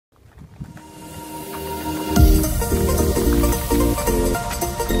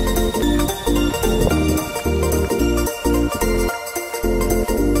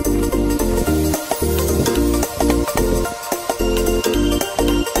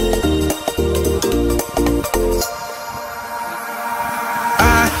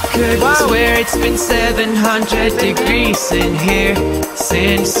swear it's been 700 degrees in here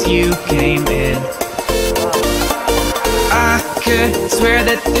since you came in. I could swear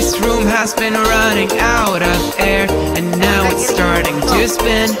that this room has been running out of air, and now it's starting to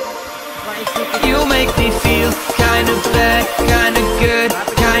spin. You make me feel kind of bad, kind of good,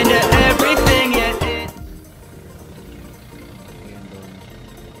 kind of everything yet it...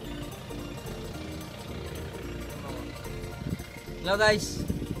 Hello guys,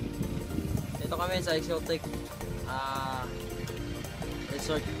 dito kami sa exotic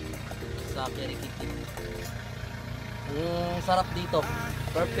resort sa Kerikite. Ang sarap dito,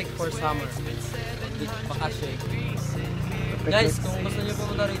 perfect for summer, good vacation. Guys, kung gusto nyo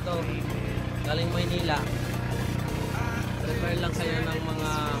pumunta rito galing Maynila, prepare lang kayo ng mga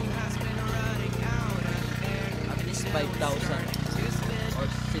at least 5,000 or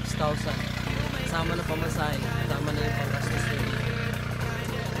 6,000, kasama na pamasahe, kasama na yung pang-gastos nyo dito.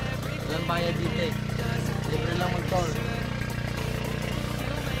 Walang bayad dito eh, libre lang mag-tour.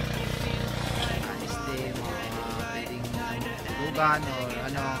 Honestly, mga pwedeng lugan o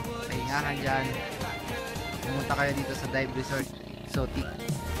ano, pahingahan dyan, pumunta kayo dito sa dive resort exotic.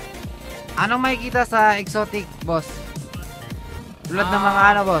 Anong makikita sa exotic, boss? Tulad ng mga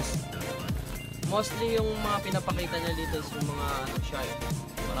ano, boss? Mostly yung mga pinapakita niya dito is yung mga shark.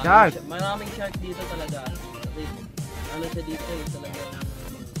 Maraming shark dito talaga. Kasi ano siya dito eh, talaga.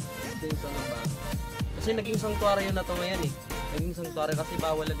 Kasi naging sanctuary na to ngayon eh. Naging sanctuary kasi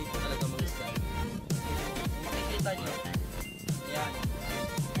bawal na dito talaga mag-isda. Makikita nyo. Yan.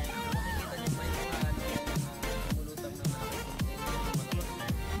 Makikita nyo pa yung mga mulutang na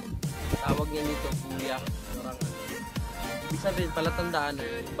tawag niya dito, kuya. Ibig sabihin, palatandaan,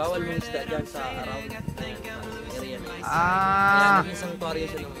 bawal mong isda dyan sa around area na isda. Kaya naging sanctuary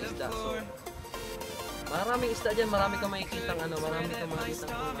siya ng isda. So, maraming isda dyan, marami kang makikitang ano, marami kang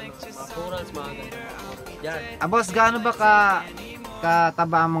makikitang mga corals, mga ganyan. Yan. Boss, gaano ba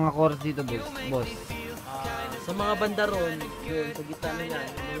kataba ang mga corals dito, boss? Sa mga banda ron, yun, sa gitna na yan,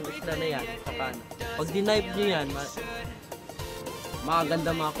 yung isda na yan, kapan. Pag dinive nyo yan,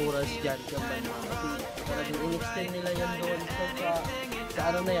 maganda mga corals dyan. Kasi parang in-extend nila yan doon. So, sa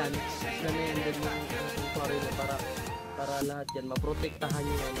ano na yan, isla na yan doon yung sanctuary na para lahat yan, maprotektahan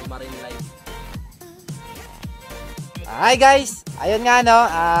yung ano, marine life. Hi guys! Ayun nga no,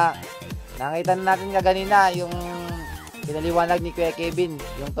 nakita na natin kanina yung pinaliwanag ni Kuya Kevin,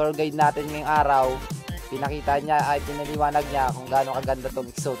 yung tour guide natin ngayong araw. Pinakita niya, pinaliwanag niya kung gaano kaganda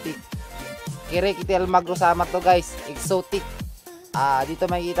tong exotic. Kerikite almagro samar to guys, exotic. Dito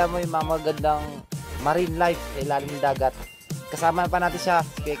makikita mo yung mga magandang marine life sa ilalim ng dagat. Kasama pa natin siya,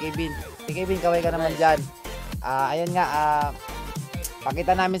 si Kuya Kevin. Kuya Kevin, kaway ka naman dyan. Ayun nga,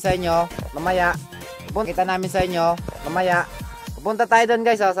 pakita namin sa inyo mamaya. Pupunta tayo doon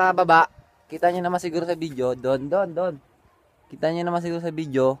guys, sa baba. Kita nyo naman siguro sa video. Doon. Kita nyo naman siguro sa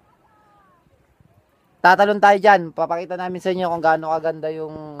video. Tatalon tayo dyan. Papakita namin sa inyo kung gaano kaganda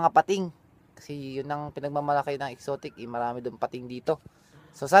yung mga pating. Kasi yun ang pinagmamalaki ng exotic. Marami doon pating dito.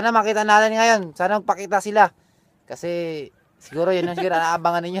 So sana makita natin ngayon. Sana magpakita sila. Kasi siguro yun yung siguro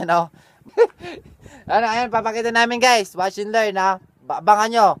naabangan ninyo, no? Ayun, papakita namin guys. Watch and learn, ha? Abangan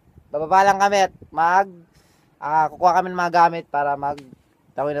nyo. Bababa lang kami at kukuha kami ng mga gamit para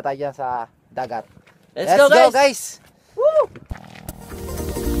tawid na tayo dyan sa dagat. Let's go guys! Woo!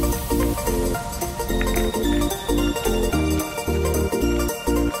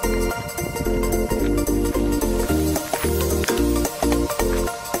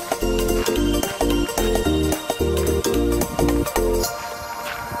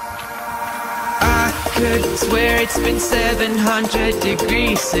 Could swear it's been 700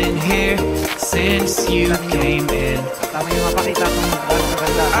 degrees in here since you came in. I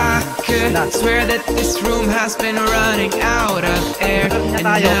could swear that this room has been running out of air, and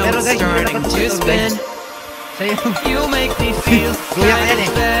now it's starting to spin. You make me feel kind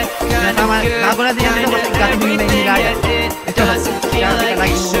of bad, kind of good, kind of everything, yet it doesn't feel like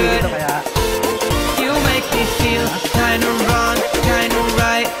it should. You make me feel kind of wrong, kind of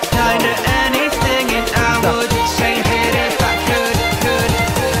right, kind of anything, and I would change it if I could.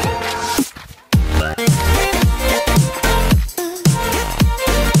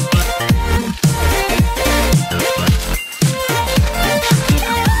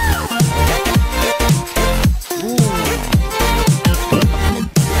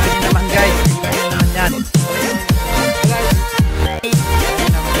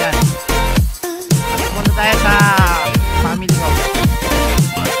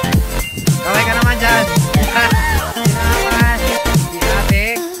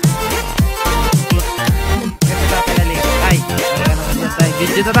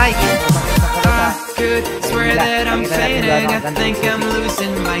 Video to tayo. that I'm fading, I think I'm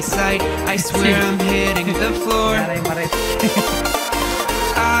losing my sight. I swear I'm hitting the floor.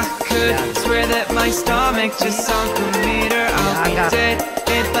 I could swear that my stomach just sunk a meter. I'll be dead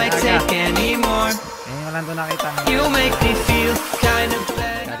if I take any more. You make me feel kind of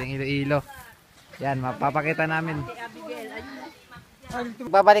bad. Dating Iloilo. Yan, mapapakita namin.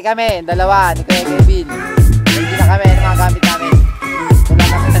 Babalik kami, dalawa, ni Kuya Kevin. Hindi na kami, mga gamit namin. Wala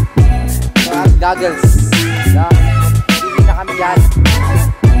naman. Mga goggles. Hindi na kami dyan.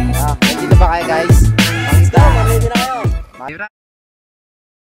 Hindi na ba kayo guys? Pakita. Ready na kayo.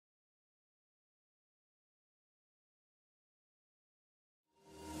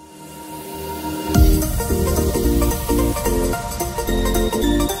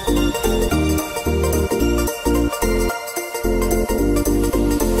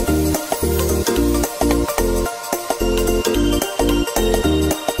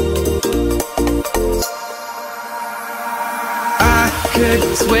 Could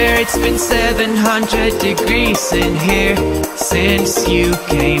swear it's been 700 degrees in here since you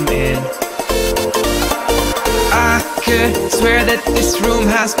came in. I could swear that this room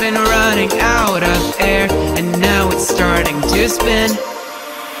has been running out of air, and now it's starting to spin.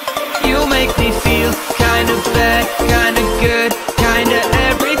 You make me feel kind of bad, kind of good, kind of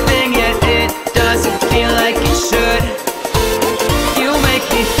everything, yet it doesn't feel like it should. You make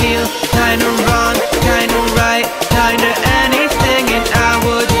me feel kind of wrong, kind of right, kind of anything, and I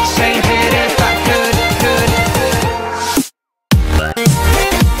would change it if I could.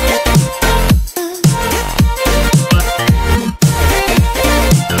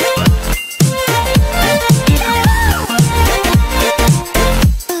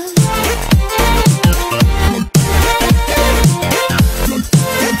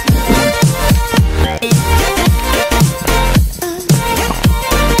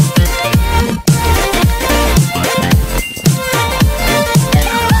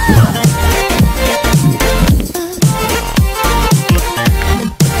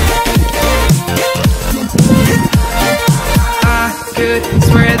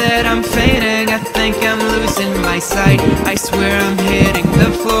 Swear that I'm fading, I think I'm losing my sight. I swear I'm hitting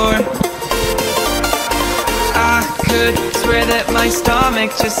the floor. I could swear that my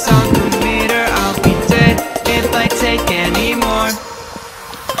stomach just sunk a meter. I'll be dead if I take any more.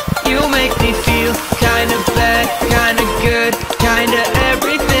 You make me feel kind of bad, kind of good, kind of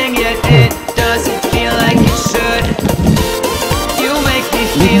everything, yet it doesn't feel like it should. You make me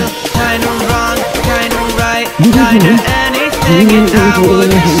feel kind of wrong, kind of right, kind of anything, and I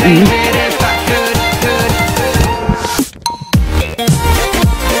would change it